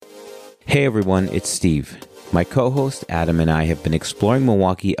Hey everyone, it's Steve. My co-host Adam and I have been exploring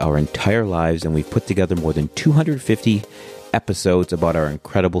Milwaukee our entire lives, and we've put together more than 250 episodes about our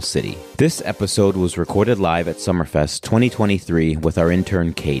incredible city. This episode was recorded live at Summerfest 2023 with our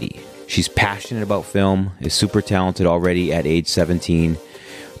intern Katie. She's passionate about film, is super talented already at age 17,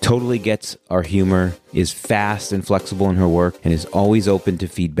 totally gets our humor, is fast and flexible in her work, and is always open to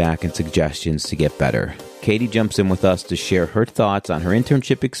feedback and suggestions to get better. Katie jumps in with us to share her thoughts on her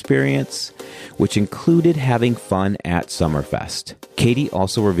internship experience, which included having fun at Summerfest. Katie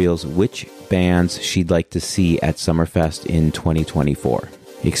also reveals which bands she'd like to see at Summerfest in 2024.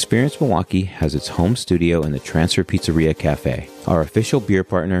 Experience Milwaukee has its home studio in the Transfer Pizzeria Cafe. Our official beer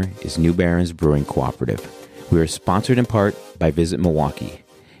partner is New Barons Brewing Cooperative. We are sponsored in part by Visit Milwaukee.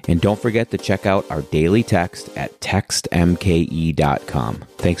 And don't forget to check out our daily text at textmke.com.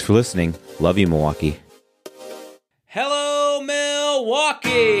 Thanks for listening. Love you, Milwaukee. Hello,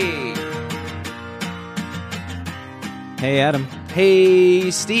 Milwaukee! Hey, Adam.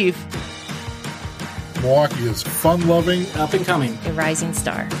 Hey, Steve. Milwaukee is fun-loving, Up and coming. A rising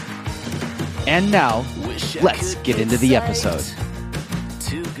star. And now, let's get into the episode.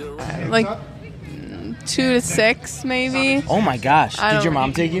 Like 2 to 6, maybe. Oh my gosh. I Did don't- your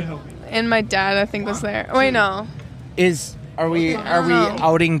mom take you? And my dad, I think, was there. Oh, wait, no. Are we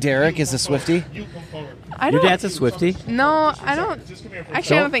outing Derek as a Swiftie? I Your don't. dad's a Swiftie? No, I don't.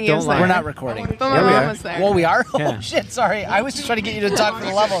 Actually, I don't think he was lie. there. We're not recording. But my Yeah, we mom are. was there. Well, we are? Yeah. Oh, shit, sorry. I was just trying to get you to talk for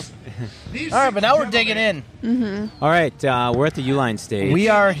the levels. All right, but now we're digging in. All right, we're at the Uline stage. We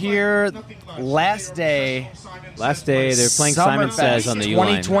are here last day. Last day, they're playing Simon Summerfest Says on the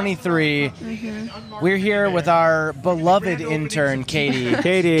Uline. 2023. We're here with our beloved intern, Katie.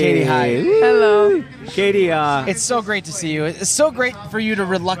 Katie, hi. Hello. Katie, It's so great to see you. It's so great for you to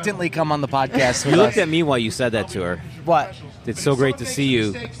reluctantly come on the podcast with you looked us. at me while you said that to her. What? It's so great to see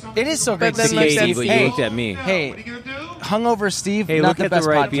you. It is so great But to then see looked you, at Katie, Steve. but you looked at me. Hey, hungover Steve, Hey, not look the at the best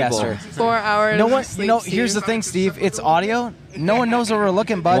right podcaster. 4 hours. No one, of sleep, here's the Steve. thing, Steve. It's audio. No one knows where we're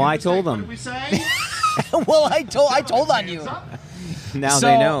looking, bud. Well, I told them. Well, I told on you. Now So,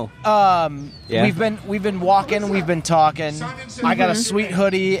 they know. Yeah. We've been walking, we've been talking. I got a sweet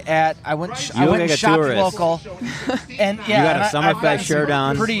hoodie at I went look and like a shopped tourist. local. And yeah, You got and a I've Summerfest gotten shirt some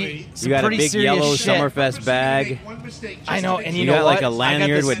on. Pretty, You got a pretty big serious yellow shit. Summerfest bag. I know, and You know got what? like a I got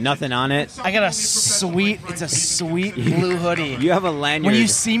lanyard this- with nothing on it. I got it's a sweet blue hoodie. You have a lanyard. When you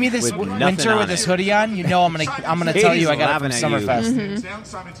see me this with nothing winter on with this it. hoodie on, you know I'm gonna Katie's tell you I got it from laughing at you.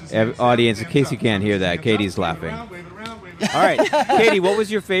 Summerfest. Audience, in case you can't hear that, Katie's laughing. All right, Katie, what was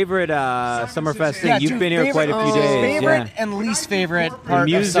your favorite Summerfest thing? Yeah, You've two been here quite a few days. Favorite Yeah. and least favorite The part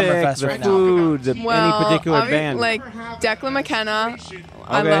music, of Summerfest the right food, any particular band. Like Declan McKenna,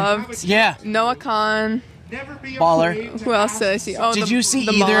 I Okay. loved. now. Yeah, Noah Kahn. baller. Who else did I see? Oh, Did the, you see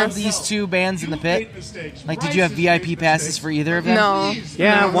the either Moss. of these two bands in the pit? Like, did you have VIP passes for either of them? No.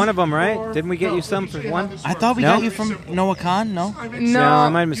 Yeah, no. one of them, right? Didn't we get you some for one? I thought we No? got you from Noah Khan. No. No. I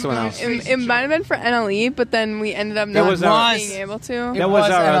might have been someone else. It might have been for NLE, but then we ended up That not was our- being able to. That was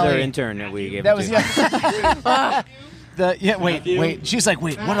was our other NLE. intern that we gave That it was to. Wait. She's like,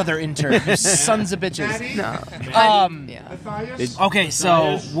 wait, what other intern? You sons of bitches. No. Yeah. Okay,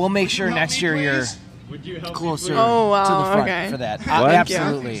 so we'll make sure next year you're closer Oh, wow, to the front okay. for that. What?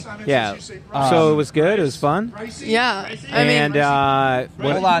 Absolutely. Yeah. So it was good. It was fun. Yeah. And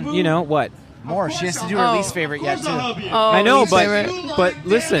what, Hold on. You know what? More. She has to do her Oh. least favorite yet too. Oh, I know, least favorite. but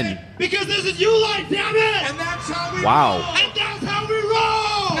listen. Because this is Uline, damn it! And that's how we Wow. roll! And that's how we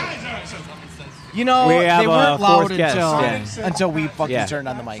roll! You know, We have they a weren't loud fourth guest, until we fucking Yeah. turned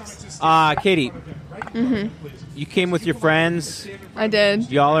on the mics. Katie, you came with your friends. I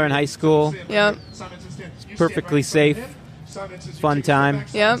did. Y'all are in high school. Yep. Perfectly safe. Fun time.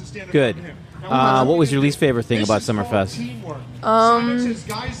 Yep. Good. What was your least favorite thing about Summerfest?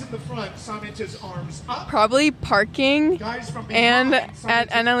 Probably parking. And at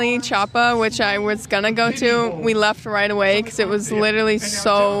NLE Chapa, which I was gonna go to, we left right away because it was literally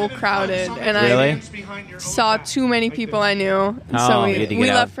so crowded, and Really? I saw too many people I knew. Oh, So you had to we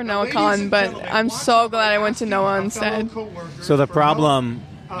get left out. for Noah Kahn, but I'm so glad I went to Noah instead. So the problem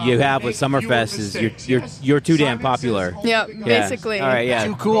you have with Summerfest is you're too damn popular. Yep, Yeah. basically. All right, yeah.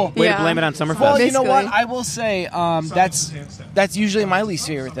 Too cool. Way Yeah. to blame it on Summerfest. Well, you know what? Basically. I will say that's usually my least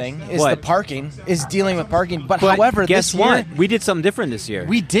favorite thing is What? the parking, is dealing with parking. But, But however, guess this what? year We did something different this year.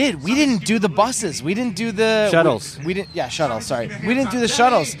 we did. We didn't do the buses. We didn't do the Shuttles. We didn't. Yeah, shuttles. Sorry, we didn't do the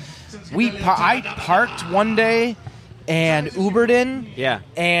shuttles. I parked one day and Ubered in. Yeah.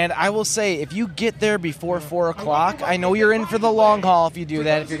 And I will say, if you get there before 4 o'clock, I know you're in for the long haul if you do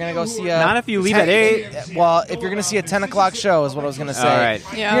that. If you're going to go see a... Not if you leave at 8. Well, if you're going to see a 10 o'clock show is what I was going to say. All right.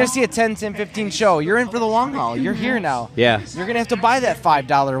 Yeah. You're going to see a 10:15 show. You're in for the long haul. You're here now. Yeah. You're going to have to buy that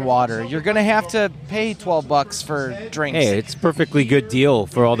 $5 water. You're going to have to pay $12 for drinks. Hey, it's a perfectly good deal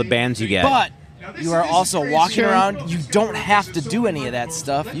for all the bands you get. But you are also walking around. You don't have to do any of that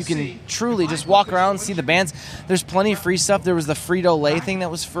stuff. You can truly just walk around and see the bands. There's plenty of free stuff. There was the Frito-Lay thing that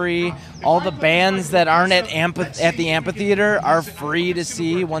was free. All the bands that aren't at the amphitheater are free to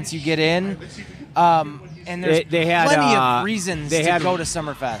see once you get in. And there's They had, plenty of reasons they to had- go to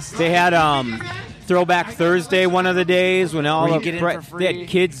Summerfest. They had Throwback Thursday one of the days when all Where you the get in for they free. had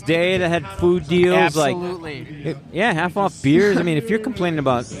Kids Day that had food deals. Absolutely. Yeah, half off beers. I mean, if you're complaining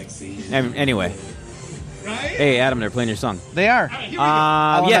about... Anyway. Hey, Adam, they're playing your song. They are.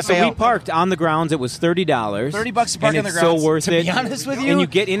 Yeah, so we parked on the grounds. It was $30. $30 to park and on the it's grounds. so worth To it. be honest with you, And you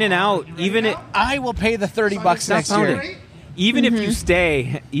get in and out. I will pay the $30 next year. Even if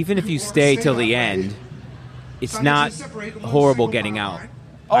you stay till the end, it's not horrible getting out.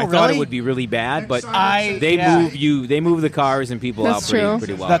 I thought really? it would be really bad, but Yeah. they move the cars and people That's out true.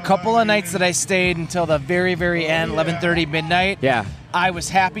 pretty well. The couple of nights that I stayed until the very, very end, 11:30 midnight. Yeah. I was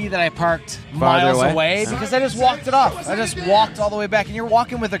happy that I parked Farther miles away? away because I just walked it off. I just walked all the way back, and you're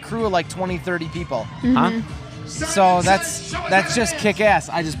walking with a crew of like 20, 30 people. Huh? So that's just kick ass.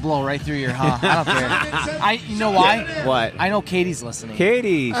 I just blow right through your I don't care. You know why? What? I know Katie's listening.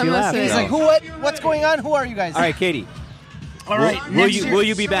 Katie, she I'm laughed. listening. He's like, what's going on? Who are you guys? All right, Katie. All right. Will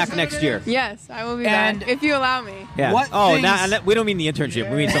you be back next year? Yes, I will be And- back if you allow me. Yeah. What Oh, things- we don't mean the internship.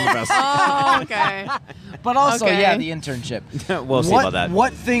 We mean Summerfest. Oh, okay. But also, Okay. yeah, the internship. We'll see about that.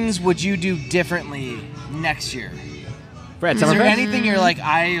 What things would you do differently next year? Brad, Is there Summerfest? anything you're like,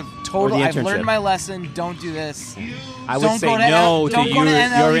 I've internship. learned my lesson. Don't do this. I would Don't say go to no to don't go to your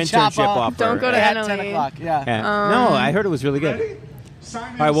NLE internship Choppa. offer. Don't go to At NLE. 10 o'clock. Yeah. Yeah. No, I heard it was really good. All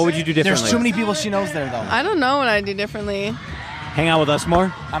right, what would you do differently? There's too many people she knows there, though. I don't know what I'd do differently. Hang out with us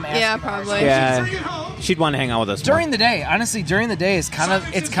more? I'm asking. Yeah, probably. Yeah. She'd want to hang out with us During more. the day, honestly, during the day is kind of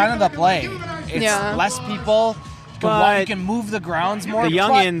the play. It's Yeah. less people. You But can move the grounds more. The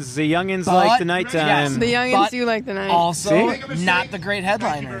youngins but- like the nighttime. yes. The youngins But do like the night. Also, See? not the great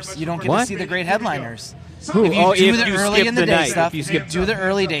headliners. You don't get to What? see the great headliners. Who? If you Oh, do if the you early skip in the the day night, stuff, if you skip- do the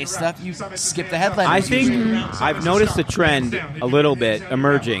early day stuff, you skip the headliners. I think usually. I've noticed a trend a little bit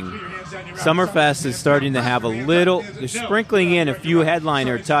emerging. Summerfest is starting to have they're sprinkling in a few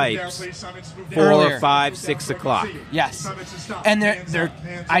headliner types 4, Earlier. 5, 6 o'clock. Yes, and they're.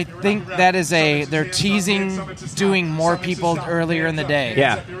 I think that is they're teasing doing more people earlier in the day.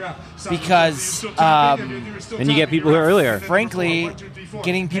 Yeah. because And you get people here earlier. frankly,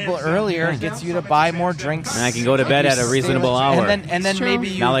 getting people earlier gets you to buy more drinks. And I can go to bed at a reasonable hour. And then It's true. maybe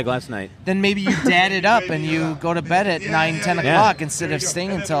you Not like last night. you dad it up and you go to bed at 9, 10 Yeah. o'clock instead of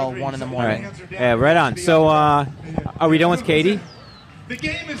staying until 1 in the All morning. right. Yeah, right on. So, are we done with Katie?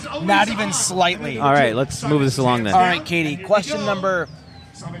 Not even slightly. All right, let's move this along then. All right, Katie. Question number,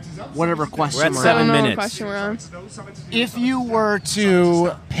 whatever question We're at we're I 7 don't know what minutes. question we're on. If you were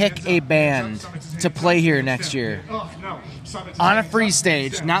to pick a band to play here next year on a free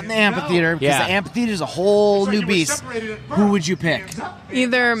stage, not in the amphitheater, because Yeah. the amphitheater is a whole new beast, who would you pick?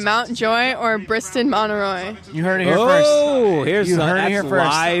 Either Mount Joy or Briston Monteroy. You heard it here first. Oh, here's You some heard it that's here first.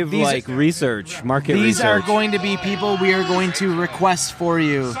 live These- research, market These research. are going to be people we are going to request for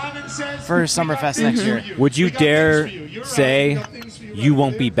you for Summerfest next year. Would you dare say you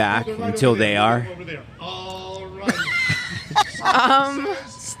won't be back until they are?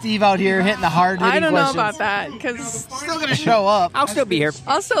 Steve out here hitting the hard hitting I don't know questions. about that because Still going to show up. I'll still be here.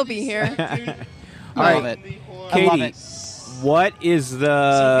 I'll still be here. I love it. I love Katie, it. what is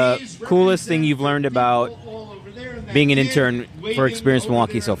the coolest thing you've learned about being an intern for Experience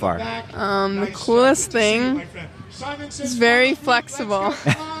Milwaukee so far? The coolest thing is very flexible.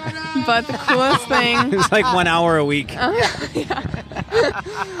 But the coolest thing, It's like 1 hour a week.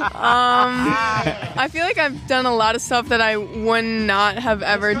 I feel like I've done a lot of stuff that I would not have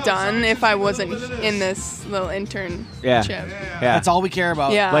ever done if I wasn't in this little internship. Yeah. That's all we care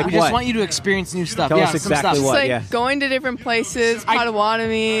about. Yeah. Like we just what? want you to experience new stuff. Tell yeah, us some exactly stuff. what. It's like yeah. going to different places,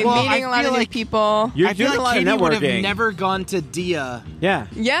 Potawatomi, Well, meeting I a lot feel of new like- people. You're I feel doing a like lot of Katie would have networking. never gone to DIA. Yeah.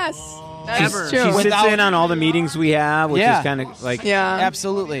 Yes, Ever. that's She true. sits Without- in on all the meetings we have, which Yeah. is kind of like Yeah.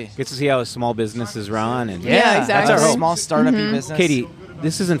 Absolutely. gets to see how small businesses run. And Yeah, That's exactly. our small startup business. Katie,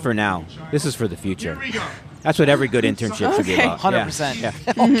 this isn't for now. This is for the future. That's what every good internship should be Okay. about. 100%. Yeah.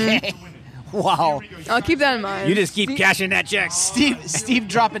 Okay. Wow. I'll keep that in mind. You just keep cashing that check. Steve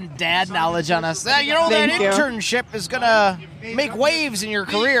dropping dad knowledge on us. That Thank you. internship is going to make waves in your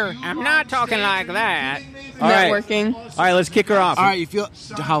career. I'm not talking like that. All right. Networking. All right, let's kick her off. All right,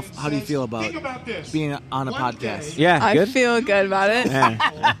 how do you feel about being on a podcast? Yeah, I good. feel good about it.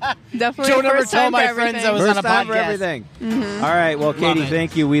 Yeah. Definitely Joe never first told time my for friends everything. I was First on a time for podcast. everything. Mm-hmm. All right, well, Katie, it.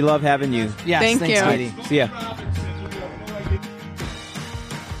 thank you. We love having you. Yes, Thank thanks, you. Katie. See ya.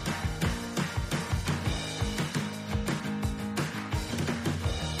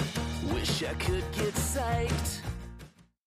 Wish I could get psyched.